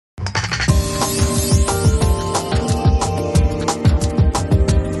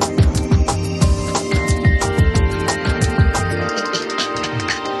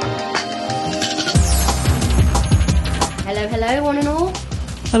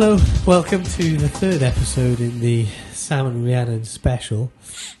Hello, welcome to the third episode in the Sam and Rhiannon special.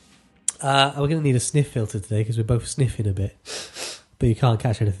 We're going to need a sniff filter today because we're both sniffing a bit, but you can't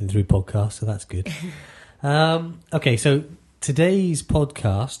catch anything through podcasts, so that's good. Okay, so today's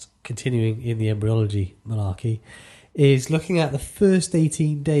podcast, continuing in the embryology malarkey, is looking at the first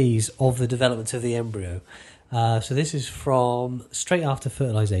 18 days of the development of the embryo. So this is from straight after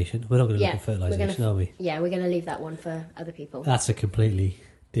fertilisation. We're not going to look at fertilisation, are we? Yeah, we're going to leave that one for other people. That's a completely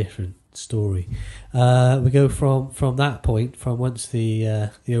different story. We go from that point, from once the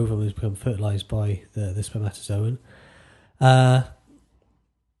ovum has become fertilised by the spermatozoon. And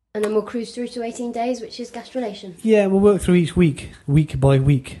then we'll cruise through to 18 days, which is gastrulation. Yeah, we'll work through each week by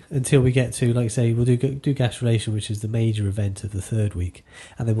week, until we get to, like I say, we'll do gastrulation, which is the major event of the third week.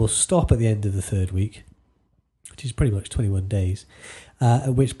 And then we'll stop at the end of the third week, which is pretty much 21 days.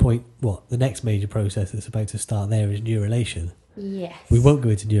 At which point, the next major process that's about to start there is neurulation. Yes. We won't go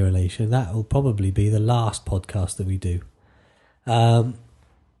into neurulation. That will probably be the last podcast that we do.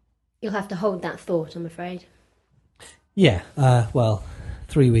 You'll have to hold that thought, I'm afraid. Yeah,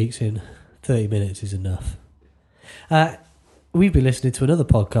 3 weeks in 30 minutes is enough. We've been listening to another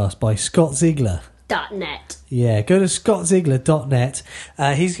podcast by Scott Ziegler. .net. Yeah, go to scottziegler.net.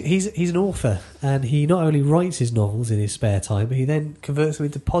 He's an author, and he not only writes his novels in his spare time, but he then converts them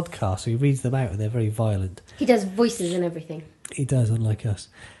into podcasts, so he reads them out, and they're very violent. He does voices and everything. He does, unlike us.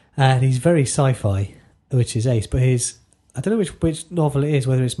 And he's very sci-fi, which is ace, but I don't know which novel it is,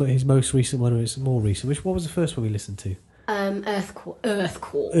 whether it's his most recent one or it's more recent. What was the first one we listened to? Earth Core.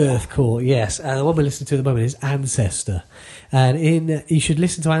 Earth Core, yes. And the one we're listening to at the moment is Ancestor. And you should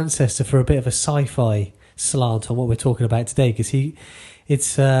listen to Ancestor for a bit of a sci-fi slant on what we're talking about today, because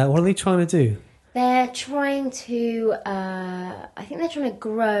what are they trying to do? They're trying to, I think they're trying to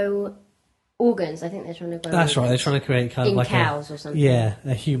grow organs. I think they're trying to grow That's organs. Right, they're trying to create kind of like cows or something. Yeah,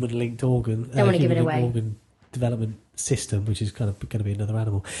 a human-linked organ. Don't want to give it away. Organ development system, which is kind of going to be another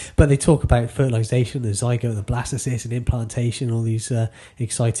animal. But they talk about fertilisation, the zygote, the blastocyst, and implantation, all these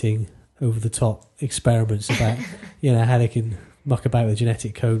exciting, over-the-top experiments about how they can muck about with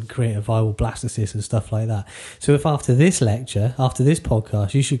genetic code, create a viable blastocyst and stuff like that. So if after this lecture, after this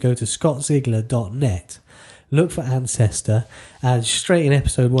podcast, you should go to scottziegler.net, look for Ancestor, and straight in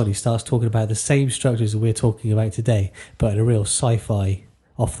episode 1 he starts talking about the same structures that we're talking about today, but in a real sci-fi,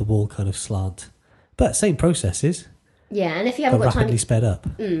 off-the-wall kind of slant. But same processes. Yeah, and if you haven't got rapidly time, sped up.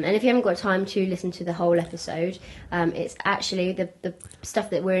 And if you haven't got time to listen to the whole episode, it's actually the stuff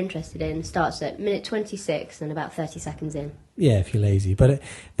that we're interested in starts at minute 26 and about 30 seconds in. Yeah, if you're lazy, but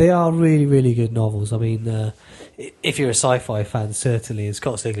they are really, really good novels. I mean, if you're a sci-fi fan, certainly, and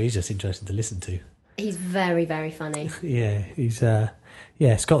Scott Ziegler, he's just interesting to listen to. He's very, very funny. Yeah, he's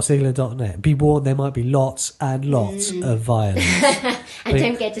scottziegler.net. Be warned, there might be lots and lots of violence. And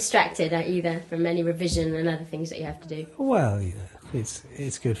don't get distracted either from any revision and other things that you have to do. Well,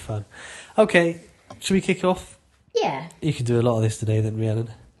 it's good fun. Okay, should we kick off? Yeah. You can do a lot of this today then,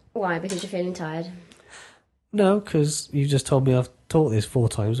 Rhiannon. Why? Because you're feeling tired? No, because you just told me I've taught this 4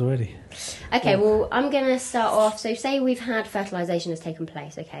 times already. Okay, well, I'm going to start off. So say we've had fertilisation has taken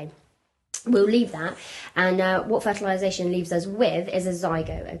place, okay? We'll leave that, and what fertilisation leaves us with is a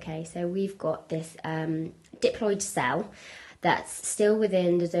zygote, okay? So we've got this diploid cell that's still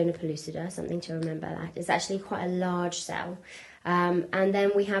within the zona pellucida, something to remember that. It's actually quite a large cell. And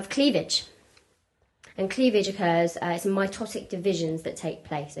then we have cleavage. And cleavage occurs, it's mitotic divisions that take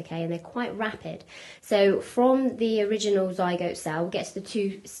place, okay? And they're quite rapid. So from the original zygote cell, we get to the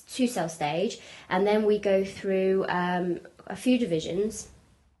two-cell stage, and then we go through a few divisions.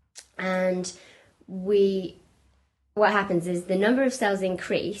 And what happens is the number of cells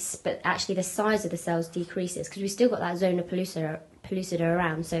increase, but actually the size of the cells decreases because we've still got that zona pellucida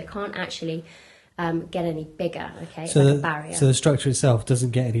around, so it can't actually get any bigger, okay? It's like a barrier. So the structure itself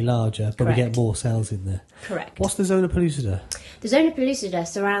doesn't get any larger, but Correct. we get more cells in there. Correct. What's the zona pellucida? The zona pellucida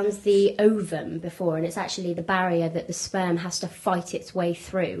surrounds the ovum before, and it's actually the barrier that the sperm has to fight its way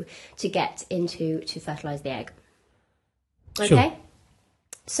through to get to fertilise the egg. Okay? Sure.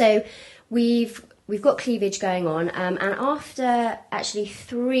 So we've got cleavage going on, and after actually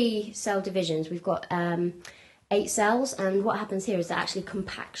 3 cell divisions, we've got 8 cells, and what happens here is actually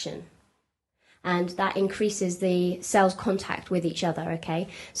compaction. And that increases the cells' contact with each other, okay?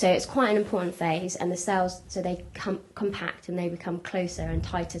 So it's quite an important phase, and the cells, so they compact and they become closer and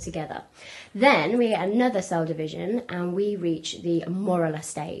tighter together. Then we get another cell division, and we reach the morula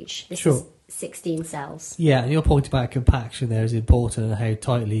stage. This is 16 cells. Yeah, and your point about compaction there is important and how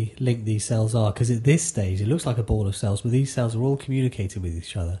tightly linked these cells are, because at this stage it looks like a ball of cells, but these cells are all communicating with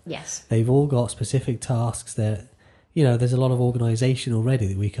each other. Yes. They've all got specific tasks. there's a lot of organisation already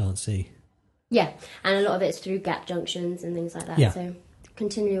that we can't see. Yeah, and a lot of it's through gap junctions and things like that. Yeah. So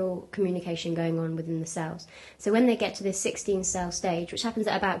continual communication going on within the cells. So when they get to this 16-cell stage, which happens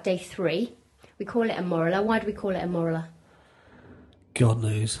at about day 3, we call it a morula. Why do we call it a morula? God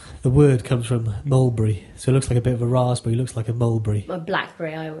knows. The word comes from mulberry, so it looks like a bit of a raspberry, looks like a mulberry. Or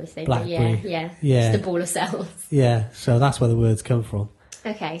blackberry, I always think. Blackberry. Yeah. Yeah. Just a ball of cells. Yeah, so that's where the words come from.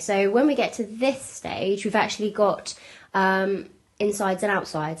 Okay, so when we get to this stage, we've actually got insides and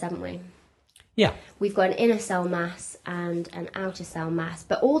outsides, haven't we? Yeah. We've got an inner cell mass and an outer cell mass,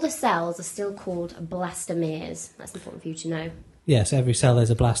 but all the cells are still called blastomeres. That's important for you to know. Yes, every cell has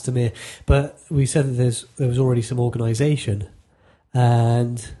a blastomere, but we said that there was already some organisation,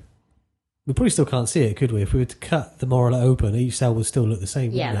 and we probably still can't see it, could we? If we were to cut the morula open, each cell would still look the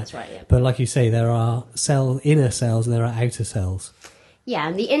same, Yeah, wouldn't that's it? right, yeah. But like you say, there are inner cells and there are outer cells. Yeah,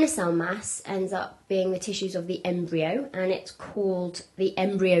 and the inner cell mass ends up being the tissues of the embryo, and it's called the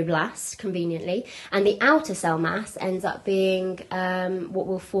embryoblast, conveniently. And the outer cell mass ends up being what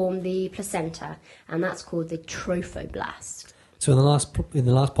will form the placenta, and that's called the trophoblast. So in the last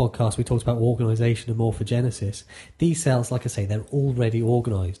podcast, we talked about organisation and morphogenesis. These cells, like I say, they're already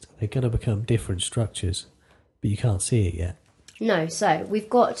organised. They're going to become different structures, but you can't see it yet. No, so we've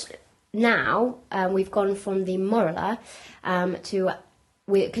got now, we've gone from the morula to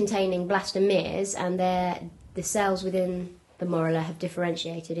containing blastomeres, and the cells within the morula have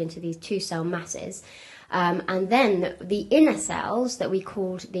differentiated into these 2-cell masses. And then the inner cells that we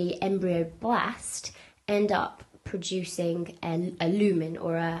called the embryoblast end up producing a lumen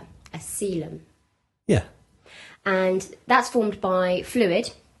or a coelom. Yeah. And that's formed by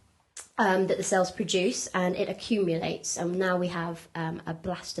fluid that the cells produce, and it accumulates. And now we have a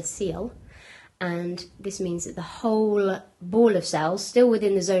blastocele. And this means that the whole ball of cells, still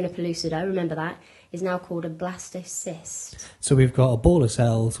within the zona pellucida, remember that, is now called a blastocyst. So we've got a ball of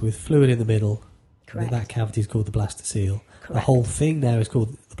cells with fluid in the middle. Correct. That cavity is called the blastocele. Correct. The whole thing now is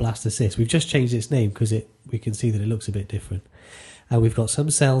called the blastocyst. We've just changed its name because we can see that it looks a bit different. And we've got some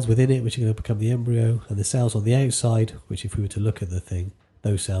cells within it which are going to become the embryo, and the cells on the outside, which if we were to look at the thing,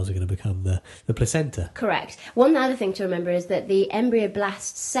 those cells are going to become the placenta. Correct. One other thing to remember is that the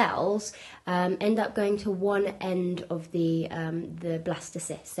embryoblast cells end up going to one end of the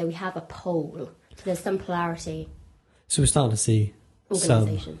blastocyst. So we have a pole. So there's some polarity. So we're starting to see some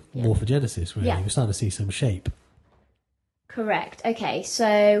Yeah. morphogenesis, really. Yeah. We're starting to see some shape. Correct. Okay,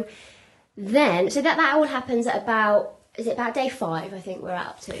 so that all happens at about day 5, I think we're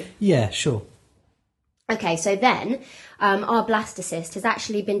up to. Yeah, sure. Okay, so then our blastocyst has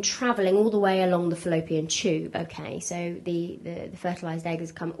actually been travelling all the way along the fallopian tube. Okay, so the fertilised egg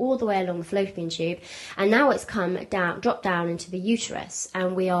has come all the way along the fallopian tube, and now it's dropped down into the uterus,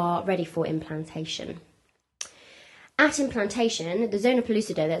 and we are ready for implantation. At implantation, the zona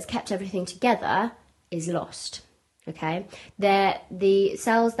pellucida that's kept everything together is lost. Okay, the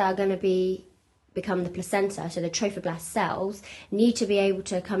cells that are going to become the placenta, so the trophoblast cells, need to be able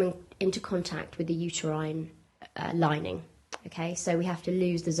to come into contact with the uterine lining. Okay, so we have to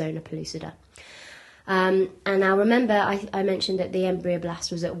lose the zona pellucida. And now remember, I mentioned that the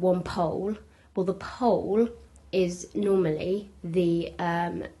embryoblast was at one pole. Well, the pole is normally the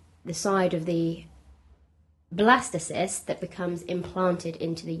side of the blastocyst that becomes implanted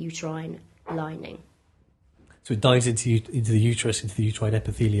into the uterine lining. So it dives into the uterus, into the uterine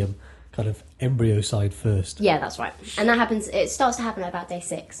epithelium, kind of embryo side first. Yeah, that's right. And it starts to happen at about day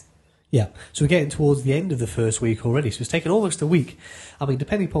 6. Yeah, so we're getting towards the end of the first week already, so it's taken almost a week. I mean,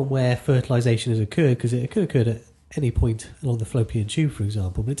 depending upon where fertilisation has occurred, because it could occur at any point along the fallopian tube, for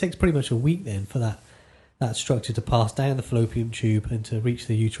example, but it takes pretty much a week then for that structure to pass down the fallopian tube and to reach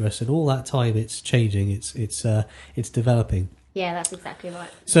the uterus, and all that time it's changing, it's developing. Yeah, that's exactly right.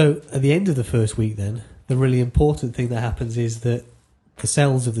 So at the end of the first week then, the really important thing that happens is that the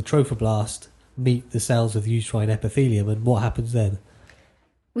cells of the trophoblast meet the cells of the uterine epithelium, and what happens then?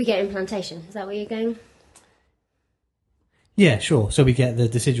 We get implantation. Is that where you're going? Yeah, sure. So we get the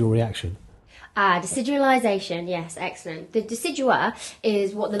decidual reaction. Decidualization, yes, excellent. The decidua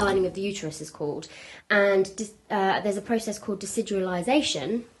is what the lining of the uterus is called. And there's a process called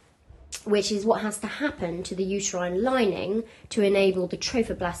decidualization, which is what has to happen to the uterine lining to enable the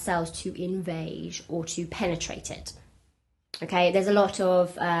trophoblast cells to invade or to penetrate it. Okay, there's a lot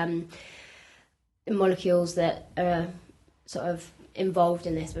of molecules that are sort of involved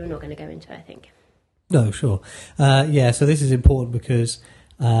in this, but we're not going to go into it, I think. No, sure. Yeah, so this is important because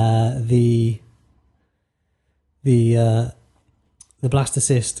the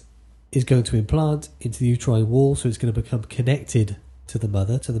blastocyst is going to implant into the uterine wall, so it's going to become connected to the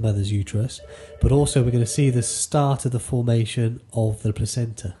mother's uterus, but also we're going to see the start of the formation of the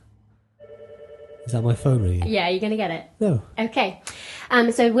placenta. Is that my phone ringing? Yeah, you're going to get it? No. Okay.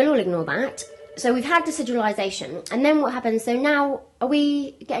 So we'll all ignore that. So we've had deciduralization, and then what happens? So now, are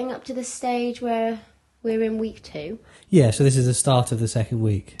we getting up to the stage where we're in week 2? Yeah, so this is the start of the second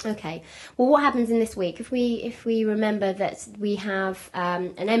week. Okay. Well, what happens in this week? If we remember that we have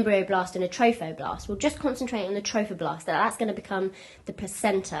an embryoblast and a trophoblast, we'll just concentrate on the trophoblast. That's going to become the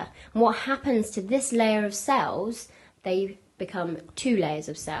placenta. And what happens to this layer of cells? They become 2 layers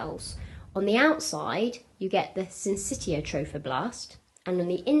of cells. On the outside, you get the syncytial trophoblast, and on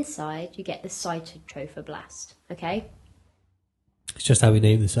the inside, you get the cytotrophoblast. Okay? It's just how we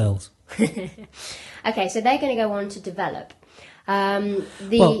name the cells. Okay, so they're going to go on to develop.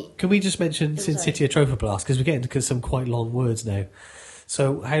 Well, can we just mention syncytial trophoblast? Because we're getting into some quite long words now.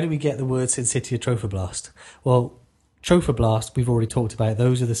 So how do we get the word syncytial trophoblast? Well, trophoblast, we've already talked about.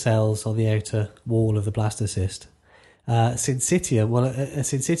 Those are the cells on the outer wall of the blastocyst. Syncytium, well, a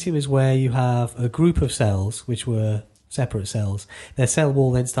syncytium is where you have a group of cells which were separate cells. Their cell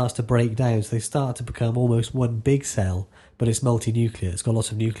wall then starts to break down, so they start to become almost one big cell, but it's multinuclear. It's got lots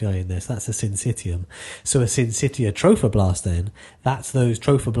of nuclei in this. That's a syncytium. So a syncytial trophoblast then, that's those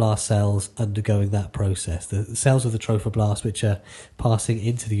trophoblast cells undergoing that process. The cells of the trophoblast, which are passing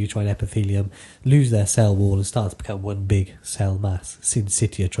into the uterine epithelium, lose their cell wall and start to become one big cell mass,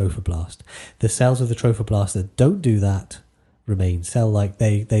 syncytial trophoblast. The cells of the trophoblast that don't do that remain cell-like.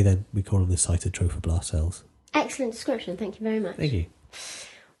 We call them the cytotrophoblast cells. Excellent description. Thank you very much. Thank you.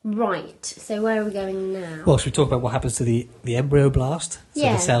 Right. So where are we going now? Well, should we talk about what happens to the embryoblast? So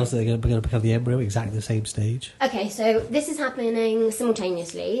yeah. The cells that are going to become the embryo, exactly the same stage. Okay, so this is happening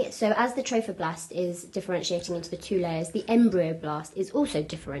simultaneously. So as the trophoblast is differentiating into the 2 layers, the embryoblast is also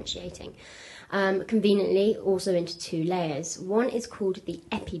differentiating. Conveniently, also into 2 layers. One is called the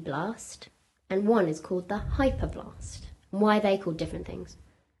epiblast, and one is called the hyperblast. Why are they called different things?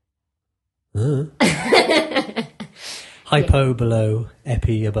 Hypo below,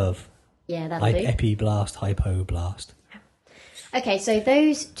 epi above. Yeah, that'll like do. Epiblast, hypoblast. Okay, so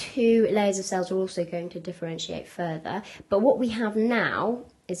those 2 layers of cells are also going to differentiate further. But what we have now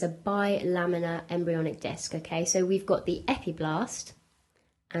is a bilaminar embryonic disc. Okay, so we've got the epiblast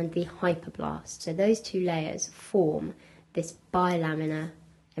and the hyperblast. So those 2 layers form this bilaminar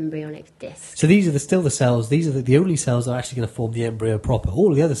embryonic disc. So these are still the cells. These are the only cells that are actually going to form the embryo proper.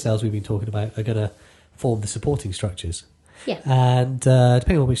 All the other cells we've been talking about are going to form the supporting structures. Yeah. And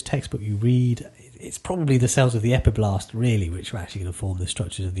depending on which textbook you read, it's probably the cells of the epiblast, really, which are actually going to form the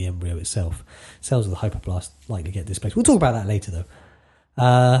structures of the embryo itself. Cells of the hyperblast likely get displaced. We'll talk about that later, though.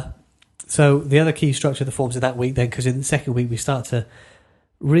 So the other key structure that forms in that week, then, because in the second week we start to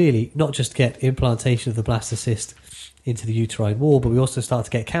really not just get implantation of the blastocyst into the uterine wall, but we also start to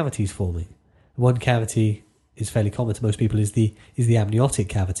get cavities forming. One cavity is fairly common to most people is the amniotic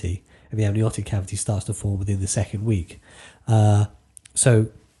cavity, and the amniotic cavity starts to form within the second week. There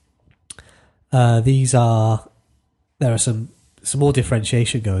are some more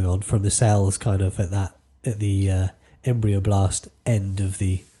differentiation going on from the cells kind of at the embryoblast end of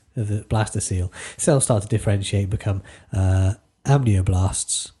the blastocele. Cells start to differentiate, become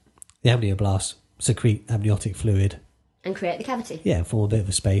amnioblasts. The amnioblasts secrete amniotic fluid and create the cavity. Yeah, form a bit of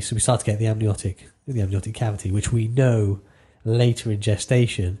a space. So we start to get the amniotic cavity, which we know later in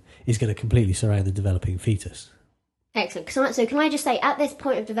gestation is going to completely surround the developing fetus. Excellent. So can I just say, at this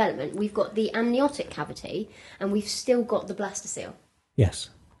point of development, we've got the amniotic cavity and we've still got the blastocele. Yes,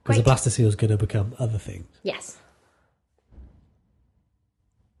 because the blastocele is going to become other things. Yes.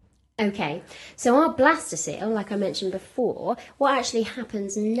 Okay, so our blastocele, like I mentioned before, what actually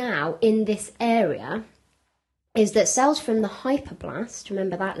happens now in this area is that cells from the hyperblast,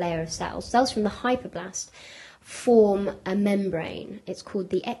 remember that layer of cells from the hyperblast form a membrane. It's called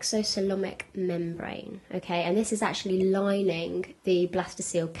the exocelomic membrane, okay? And this is actually lining the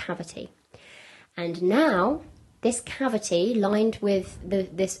blastocele cavity. And now, this cavity lined with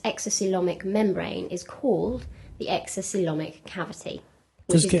this exocelomic membrane is called the exocelomic cavity,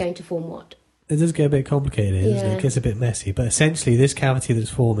 which is going to form what? It does get a bit complicated, doesn't it? It gets a bit messy. But essentially, this cavity that's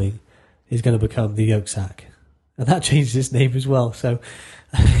forming is going to become the yolk sac. And that changes its name as well. So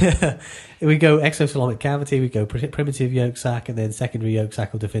we go exocelomic cavity, we go primitive yolk sac, and then secondary yolk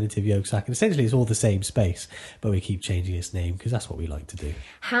sac or definitive yolk sac. And essentially it's all the same space, but we keep changing its name because that's what we like to do.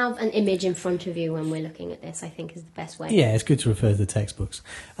 Have an image in front of you when we're looking at this, I think is the best way. Yeah, it's good to refer to the textbooks.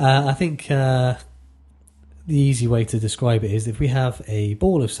 I think the easy way to describe it is if we have a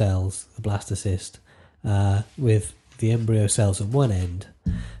ball of cells, the blastocyst, with the embryo cells at one end,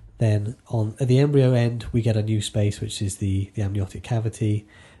 Then at the embryo end, we get a new space, which is the amniotic cavity.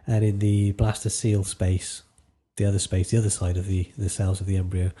 And in the blastocele space, the other side of the cells of the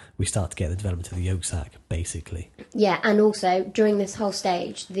embryo, we start to get the development of the yolk sac, basically. Yeah, and also during this whole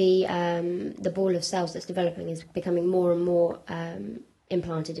stage, the ball of cells that's developing is becoming more and more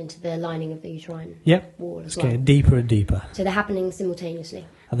implanted into the lining of the uterine wall as well. It's getting deeper and deeper. So they're happening simultaneously.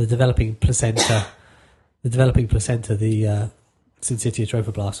 And the developing placenta, the syncytia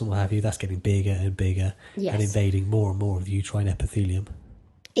trophoblast and what have you, that's getting bigger and bigger and invading more and more of the uterine epithelium.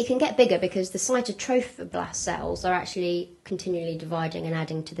 It can get bigger because the cytotrophoblast cells are actually continually dividing and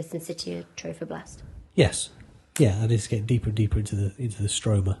adding to the syncytia trophoblast. Yes. Yeah, and it's getting deeper and deeper into the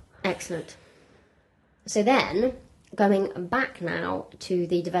stroma. Excellent. So then, going back now to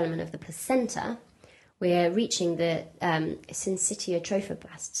the development of the placenta, we're reaching the syncytia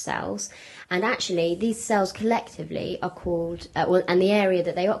trophoblast cells, and actually these cells collectively are called, and the area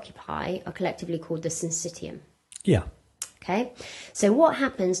that they occupy are collectively called the syncytium. Yeah. Okay, so what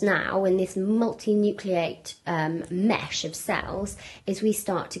happens now in this multinucleate mesh of cells is we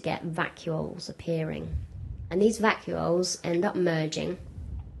start to get vacuoles appearing. And these vacuoles end up merging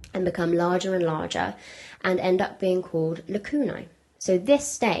and become larger and larger and end up being called lacunae. So this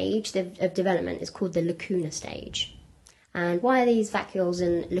stage of development is called the lacuna stage. And why are these vacuoles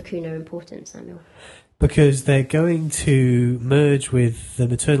and lacuna important, Samuel? Because they're going to merge with the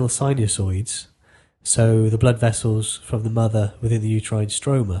maternal sinusoids, so the blood vessels from the mother within the uterine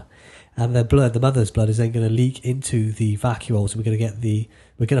stroma, and the mother's blood is then going to leak into the vacuoles, and we're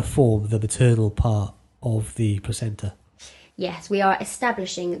going to form the maternal part of the placenta. Yes, we are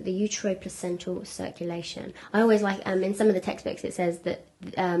establishing the uteroplacental circulation. I always like, in some of the textbooks it says that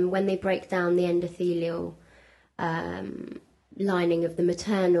when they break down the endothelial lining of the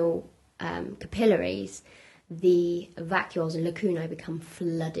maternal capillaries, the vacuoles and lacunae become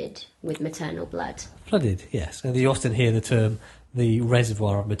flooded with maternal blood. Flooded, yes. And you often hear the term the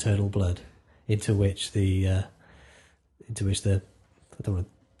reservoir of maternal blood, into which the I don't want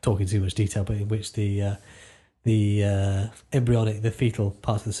to talk in too much detail, but in which the embryonic, the fetal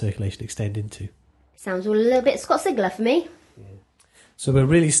parts of the circulation extend into. Sounds all a little bit Scott Sigler for me. Yeah. So we're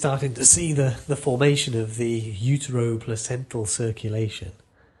really starting to see the formation of the uteroplacental circulation.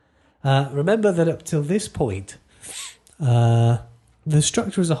 Remember that up till this point, the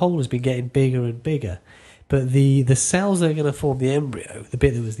structure as a whole has been getting bigger and bigger, but the cells that are going to form the embryo, the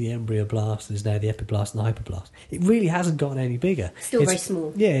bit that was the embryoblast is now the epiblast and the hypoblast, it really hasn't gotten any bigger. Still very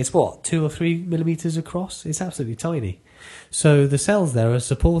small. Yeah, it's 2 or 3 millimetres across? It's absolutely tiny. So the cells there are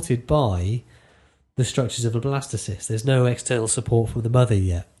supported by the structures of a blastocyst. There's no external support from the mother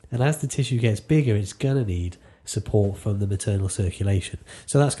yet. And as the tissue gets bigger, it's going to need support from the maternal circulation.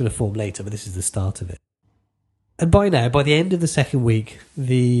 So that's going to form later, but this is the start of it. And by the end of the second week,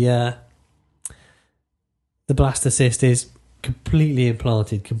 the blastocyst is completely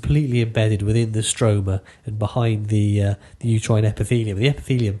implanted, completely embedded within the stroma and behind the uterine epithelium. The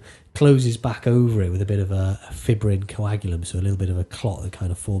epithelium closes back over it with a bit of a fibrin coagulum, so a little bit of a clot that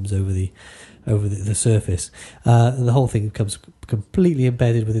kind of forms over the surface. And the whole thing becomes completely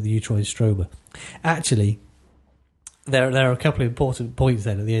embedded within the uterine stroma. Actually, there are a couple of important points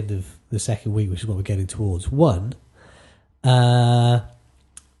then at the end of the second week, which is what we're getting towards. One, as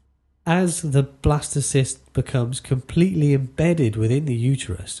the blastocyst becomes completely embedded within the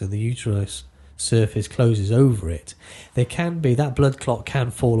uterus and the uterus surface closes over it, there can be, that blood clot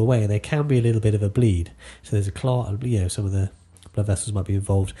can fall away and there can be a little bit of a bleed. So there's a clot, some of the blood vessels might be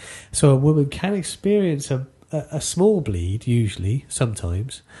involved. So a woman can experience a small bleed, usually,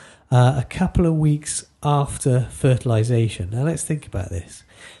 sometimes, a couple of weeks after fertilization. Now let's think about this.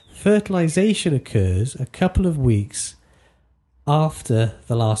 Fertilization occurs a couple of weeks after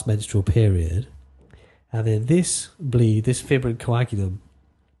the last menstrual period, and then this bleed, this fibrin coagulum,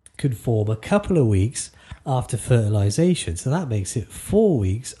 could form a couple of weeks after fertilization. So that makes it 4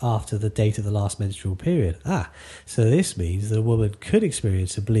 weeks after the date of the last menstrual period. So this means that a woman could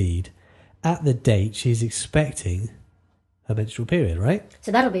experience a bleed at the date she's expecting her menstrual period, right?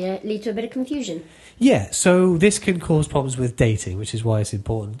 So that'll lead to a bit of confusion. Yeah, so this can cause problems with dating, which is why it's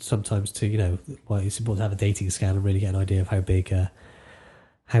important sometimes to, why it's important to have a dating scan and really get an idea of how big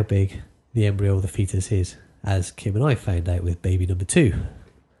the embryo or the fetus is, as Kim and I found out with baby number 2.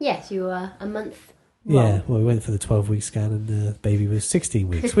 Yes, you were a month wrong. Yeah, well, we went for the 12-week scan and the baby was 16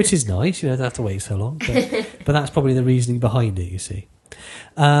 weeks, which is nice, don't have to wait so long. But that's probably the reasoning behind it, you see.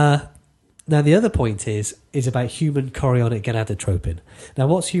 Now, the other point is about human chorionic gonadotropin. Now,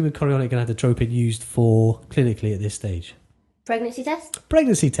 what's human chorionic gonadotropin used for clinically at this stage? Pregnancy test?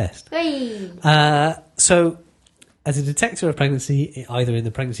 Pregnancy test. Hey. So as a detector of pregnancy, either in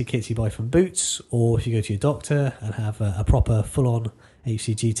the pregnancy kits you buy from Boots, or if you go to your doctor and have a proper full-on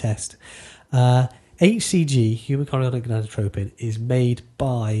HCG test, HCG, human chorionic gonadotropin, is made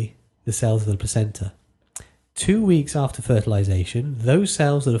by the cells of the placenta. 2 weeks after fertilization, those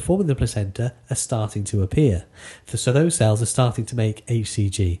cells that are forming the placenta are starting to appear. So those cells are starting to make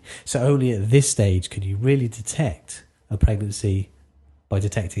HCG. So only at this stage can you really detect a pregnancy by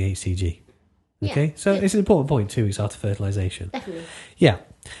detecting HCG. Okay, Yeah. so it's an important point, 2 weeks after fertilization. Definitely. Yeah.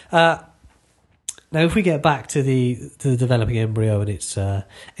 Now, if we get back to the developing embryo and its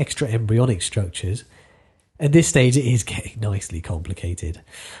extra embryonic structures, at this stage it is getting nicely complicated.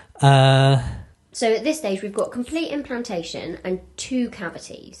 So at this stage, we've got complete implantation and 2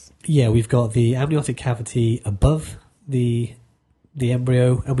 cavities. Yeah, we've got the amniotic cavity above the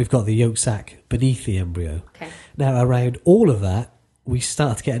embryo, and we've got the yolk sac beneath the embryo. Okay. Now, around all of that, we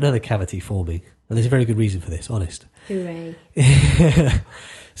start to get another cavity forming, and there's a very good reason for this, honest. Hooray.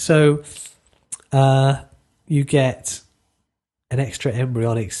 So, you get an extra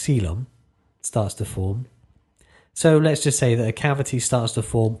embryonic coelom starts to form. So let's just say that a cavity starts to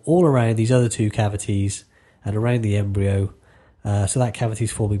form all around these other 2 cavities and around the embryo. So that cavity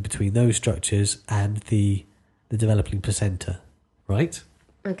is forming between those structures and the developing placenta, right?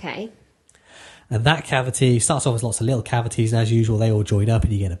 Okay. And that cavity starts off as lots of little cavities, and as usual, they all join up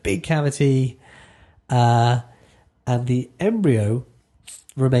and you get a big cavity. And the embryo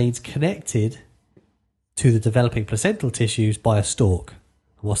remains connected to the developing placental tissues by a stalk.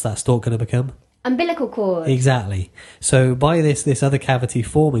 And what's that stalk going to become? Umbilical cord. Exactly. So by this other cavity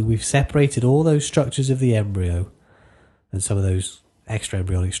forming, we've separated all those structures of the embryo and some of those extra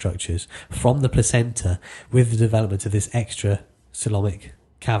embryonic structures from the placenta with the development of this extra coelomic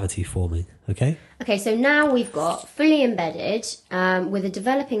cavity forming. Okay? Okay, so now we've got fully embedded with a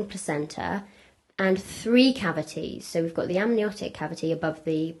developing placenta and 3 cavities. So we've got the amniotic cavity above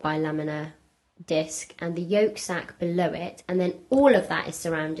the bilaminar disc and the yolk sac below it, and then all of that is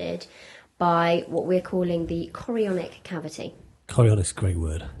surrounded by what we're calling the chorionic cavity. Chorionic's a great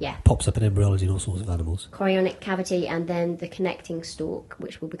word. Yeah. Pops up in embryology and all sorts of animals. Chorionic cavity, and then the connecting stalk,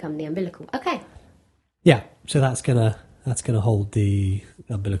 which will become the umbilical. Okay. Yeah, so that's gonna hold the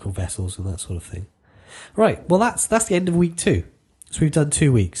umbilical vessels and that sort of thing. Right. Well, that's the end of week 2. So we've done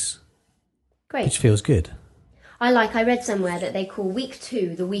 2 weeks, Great. which feels good. I read somewhere that they call week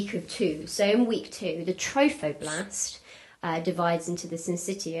 2 the week of 2. So in week 2, the trophoblast divides into the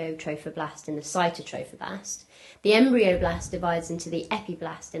syncytio trophoblast and the cytotrophoblast. The embryoblast divides into the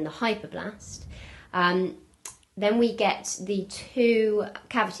epiblast and the hyperblast. Then we get the 2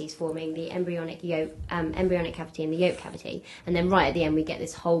 cavities forming, the embryonic cavity and the yolk cavity. And then right at the end, we get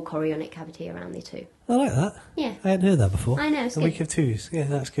this whole chorionic cavity around the 2. I like that. Yeah. I hadn't heard that before. I know, it's A good. week of 2s. Yeah,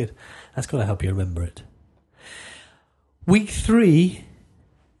 that's good. That's got to help you remember it. Week 3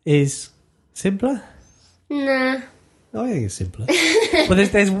 is simpler. Nah. I think it's simpler. Well,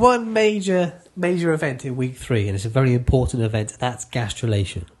 there's one major event in week 3, and it's a very important event. That's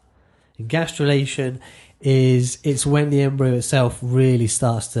gastrulation. And gastrulation it's when the embryo itself really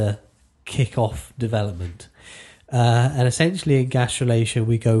starts to kick off development. And essentially in gastrulation,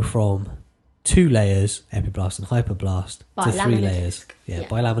 we go from 2 layers, epiblast and hyperblast, to 3 layers. Disc. Yeah,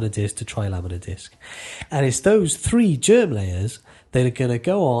 bilaminar disc to trilaminar disc. And it's those 3 germ layers that are going to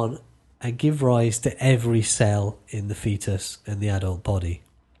go on and give rise to every cell in the fetus and the adult body.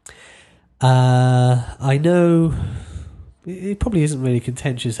 I know it probably isn't really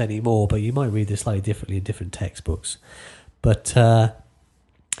contentious anymore, but you might read this slightly differently in different textbooks. But the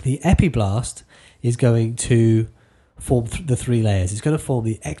epiblast is going to form the 3 layers. It's going to form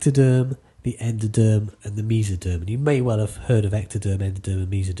the ectoderm, the endoderm, and the mesoderm. And you may well have heard of ectoderm, endoderm,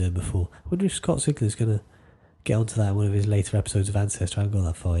 and mesoderm before. I wonder if Scott Sickler's going to get onto that in one of his later episodes of Ancestor. I haven't got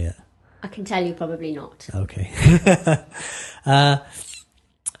that far yet. I can tell you probably not. Okay.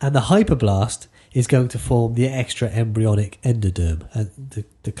 And the hyperblast is going to form the extra embryonic endoderm. And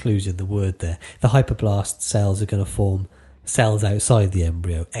the clue's in the word there. The hyperblast cells are going to form cells outside the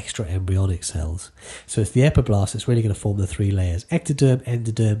embryo, extra embryonic cells. So it's the epiblast that's really going to form the 3 layers: ectoderm,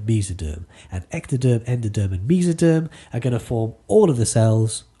 endoderm, mesoderm. And ectoderm, endoderm, and mesoderm are going to form all of the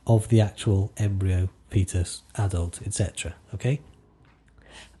cells of the actual embryo, fetus, adult, etc. Okay?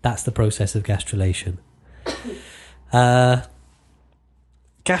 That's the process of gastrulation.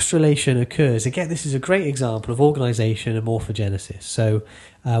 Gastrulation occurs, again, this is a great example of organisation and morphogenesis. So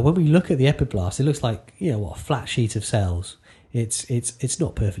when we look at the epiblast, it looks like, a flat sheet of cells. It's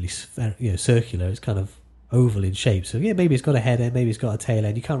not perfectly circular, it's kind of oval in shape. So maybe it's got a head end, maybe it's got a tail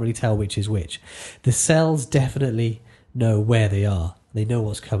end. You can't really tell which is which. The cells definitely know where they are. They know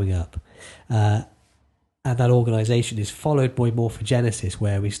what's coming up. And that organisation is followed by morphogenesis,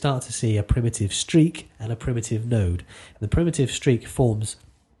 where we start to see a primitive streak and a primitive node. And the primitive streak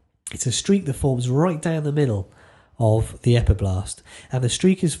it's a streak that forms right down the middle of the epiblast. And the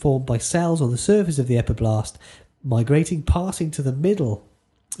streak is formed by cells on the surface of the epiblast migrating, passing to the middle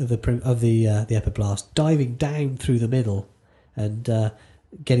of the epiblast, diving down through the middle and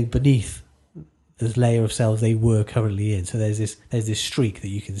getting beneath the layer of cells they were currently in. So there's this streak that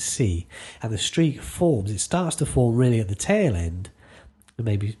you can see, and the streak forms. It starts to form really at the tail end, and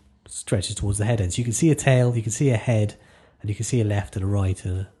maybe stretches towards the head end. So you can see a tail, you can see a head, and you can see a left and a right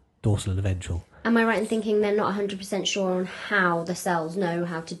and a dorsal and a ventral. Am I right in thinking they're not 100% sure on how the cells know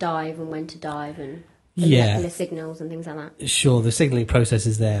how to dive and when to dive and the molecular signals and things like that? Sure, the signalling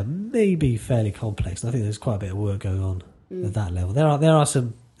processes there may be fairly complex, and I think there's quite a bit of work going on at that level. There are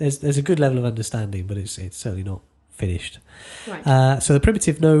some. There's a good level of understanding, but it's certainly not finished. Right. So the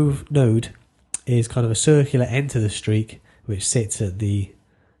primitive node is kind of a circular end to the streak, which sits at the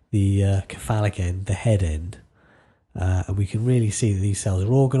cephalic end, the head end. And we can really see that these cells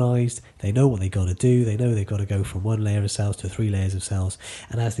are organised. They know what they've got to do. They know they've got to go from one layer of cells to 3 layers of cells.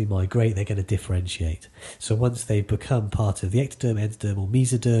 And as they migrate, they're going to differentiate. So once they've become part of the ectoderm, endoderm or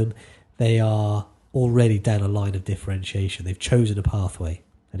mesoderm, they are already down a line of differentiation. They've chosen a pathway.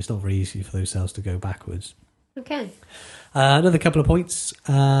 And it's not very easy for those cells to go backwards. Okay. Another couple of points.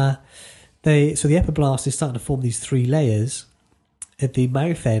 So the epiblast is starting to form these 3 layers. At the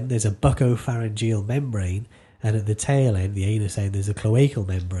mouth end, there's a buccopharyngeal membrane, and at the tail end, the anus end, there's a cloacal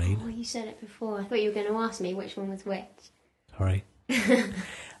membrane. Oh, you said it before. I thought you were going to ask me which one was which. Sorry.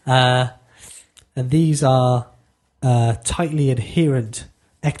 And these are tightly adherent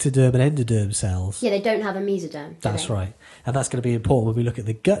ectoderm and endoderm cells. Yeah, they don't have a mesoderm. That's right. And that's going to be important when we look at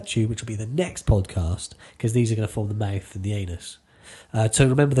the gut tube, which will be the next podcast, because these are going to form the mouth and the anus. So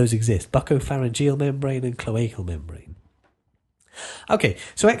remember those exist. Buccopharyngeal membrane and cloacal membrane. Okay,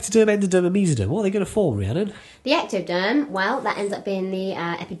 so ectoderm, endoderm and mesoderm. What are they going to form, Rhiannon? The ectoderm, well, that ends up being the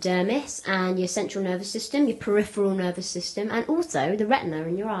epidermis and your central nervous system, your peripheral nervous system, and also the retina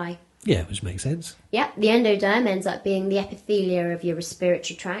in your eye. Yeah, which makes sense. Yep, the endoderm ends up being the epithelia of your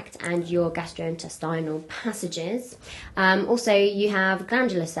respiratory tract and your gastrointestinal passages. Also, you have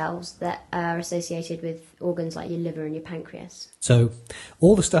glandular cells that are associated with organs like your liver and your pancreas. So,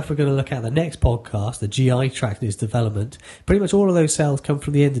 all the stuff we're going to look at in the next podcast, the GI tract and its development, pretty much all of those cells come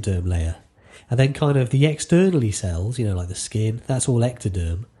from the endoderm layer. And then kind of the externally cells, like the skin, that's all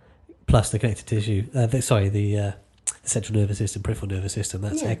ectoderm, plus the connective tissue, the central nervous system, peripheral nervous system,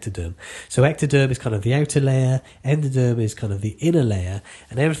 that's ectoderm. So ectoderm is kind of the outer layer, endoderm is kind of the inner layer,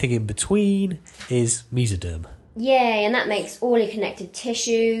 and everything in between is mesoderm. Yeah, and that makes all your connective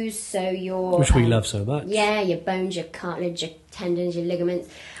tissues, so your... Which we love so much. Yeah, your bones, your cartilage, your tendons, your ligaments.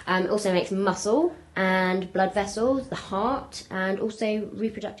 It also makes muscle and blood vessels, the heart, and also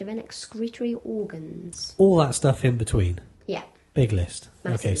reproductive and excretory organs. All that stuff in between. Yeah. Big list.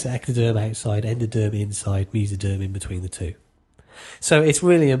 Massive okay, so ectoderm outside, endoderm inside, mesoderm in between the two. So it's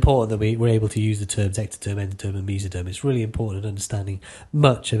really important that we're able to use the terms ectoderm, endoderm and mesoderm. It's really important in understanding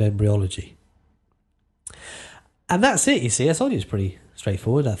much of embryology. And that's it, you see. I told you it's pretty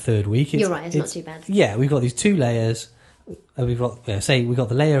straightforward, that third week. You're right, it's not too bad. Yeah, we've got these 2 layers. And we've got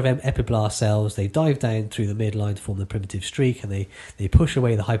the layer of epiblast cells. They dive down through the midline to form the primitive streak, and they push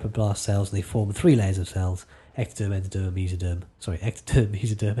away the hyperblast cells, and they form 3 layers of cells. Ectoderm, endoderm, mesoderm. Sorry, ectoderm,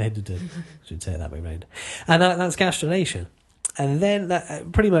 mesoderm, endoderm. I should say it that way round. And that's gastrulation. And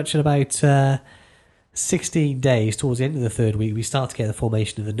then pretty much in about 16 days, towards the end of the 3rd week, we start to get the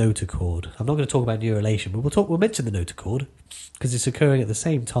formation of the notochord. I'm not going to talk about neurulation, but we'll mention the notochord because it's occurring at the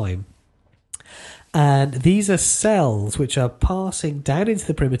same time. And these are cells which are passing down into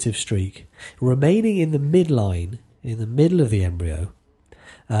the primitive streak, remaining in the midline, in the middle of the embryo,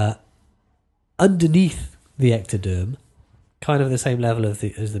 underneath the ectoderm, kind of the same level as the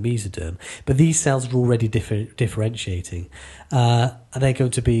mesoderm, but these cells are already differentiating, and they're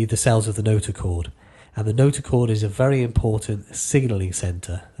going to be the cells of the notochord. And the notochord is a very important signalling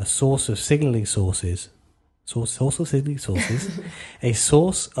centre, a source of signalling sources, a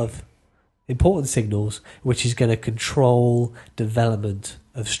source of important signals which is going to control development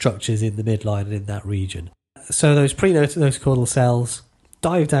of structures in the midline and in that region. So those pre-notochordal cells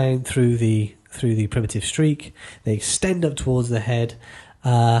dive down through the primitive streak, they extend up towards the head,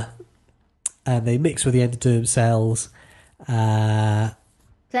 and they mix with the endoderm cells.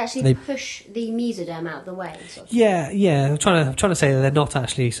 They actually push the mesoderm out of the way. Sort of. Yeah. I'm trying to say that they're not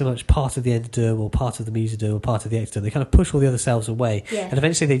actually so much part of the endoderm or part of the mesoderm or part of the ectoderm. They kind of push all the other cells away, and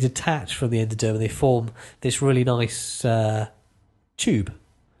eventually they detach from the endoderm and they form this really nice tube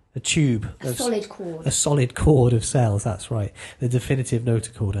A tube. A solid cord. A solid cord of cells, that's right. The definitive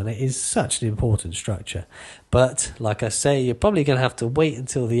notochord, and it is such an important structure. But, like I say, you're probably going to have to wait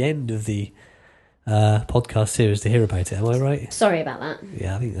until the end of the podcast series to hear about it, am I right? Sorry about that.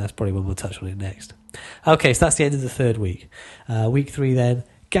 Yeah, I think that's probably when we'll touch on it next. Okay, so that's the end of the third week. Week 3 then,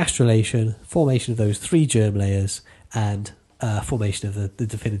 gastrulation, formation of those 3 germ layers, and formation of the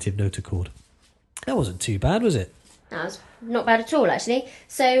definitive notochord. That wasn't too bad, was it? That was not bad at all, actually.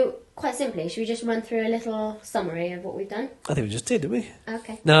 So, quite simply, should we just run through a little summary of what we've done? I think we just did, didn't we?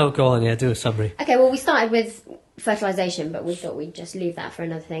 Okay. No, go on, yeah, do a summary. Okay, well, we started with fertilisation, but we thought we'd just leave that for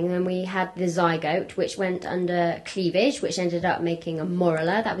another thing. And then we had the zygote, which went under cleavage, which ended up making a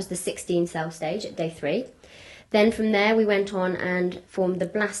morula. That was the 16-cell stage at day 3. Then from there, we went on and formed the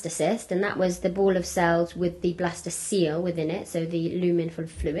blastocyst, and that was the ball of cells with the blastocele within it, so the lumen full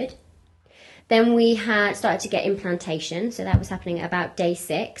of fluid. Then we had started to get implantation, so that was happening at about day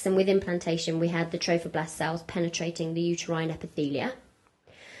 6, and with implantation we had the trophoblast cells penetrating the uterine epithelia.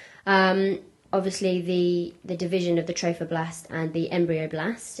 Obviously the division of the trophoblast and the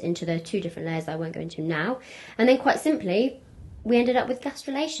embryoblast into the 2 different layers I won't go into now. And then quite simply, we ended up with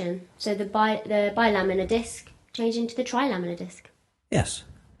gastrulation, so the bilaminar disc changed into the trilaminar disc. Yes.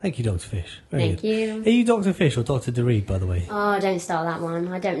 Thank you, Dr. Fish. Very Thank good. you. Are you Dr. Fish or Dr. DeReed, by the way? Oh, don't start that one.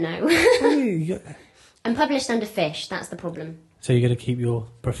 I don't know. I'm published under Fish. That's the problem. So you're going to keep your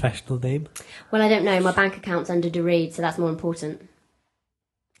professional name? Well, I don't know. My bank account's under DeReed, so that's more important.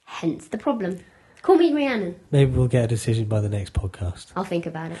 Hence the problem. Call me Rhiannon. Maybe we'll get a decision by the next podcast. I'll think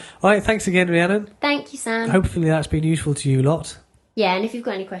about it. All right, thanks again, Rhiannon. Thank you, Sam. Hopefully that's been useful to you lot. Yeah, and if you've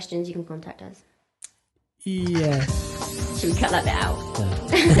got any questions, you can contact us. Yeah. Should we cut that bit out?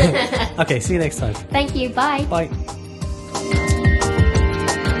 No. Okay, see you next time. Thank you. Bye. Bye.